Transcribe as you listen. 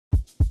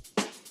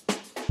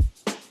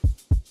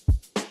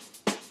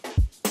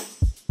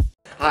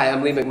Hi,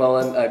 I'm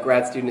McMullan, a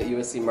grad student at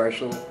USC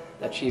Marshall,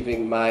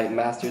 achieving my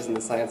master's in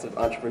the science of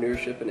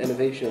entrepreneurship and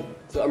innovation.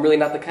 So I'm really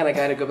not the kind of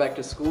guy to go back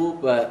to school,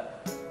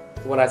 but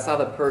when I saw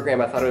the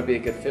program I thought it would be a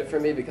good fit for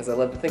me because I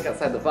love to think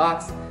outside the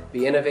box,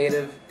 be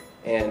innovative,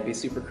 and be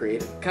super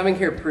creative. Coming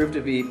here proved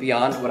to be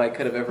beyond what I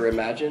could have ever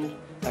imagined.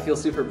 I feel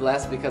super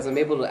blessed because I'm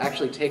able to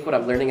actually take what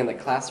I'm learning in the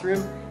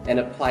classroom and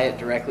apply it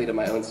directly to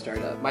my own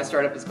startup. My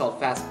startup is called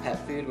Fast Pet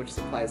Food, which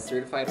supplies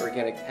certified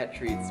organic pet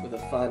treats with a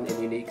fun and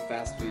unique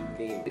fast food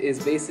theme. It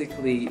is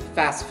basically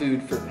fast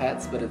food for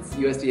pets, but it's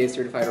USDA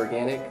certified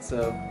organic.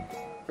 So,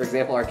 for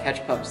example, our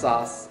Catch Pup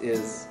sauce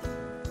is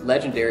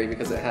legendary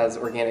because it has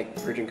organic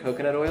virgin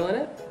coconut oil in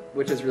it,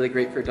 which is really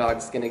great for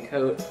dog skin and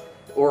coat,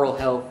 oral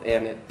health,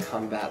 and it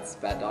combats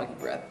bad doggy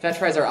breath. Fetch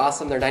fries are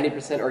awesome. They're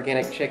 90%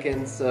 organic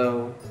chicken,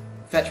 so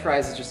Fetch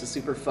fries is just a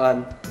super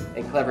fun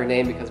and clever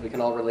name because we can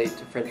all relate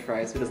to French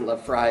fries. Who doesn't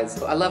love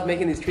fries? I love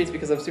making these treats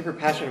because I'm super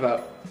passionate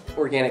about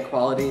organic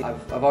quality.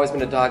 I've always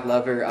been a dog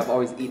lover. I've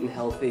always eaten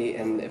healthy,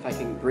 and if I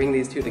can bring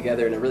these two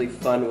together in a really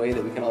fun way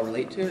that we can all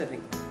relate to, I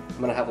think I'm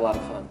gonna have a lot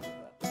of fun.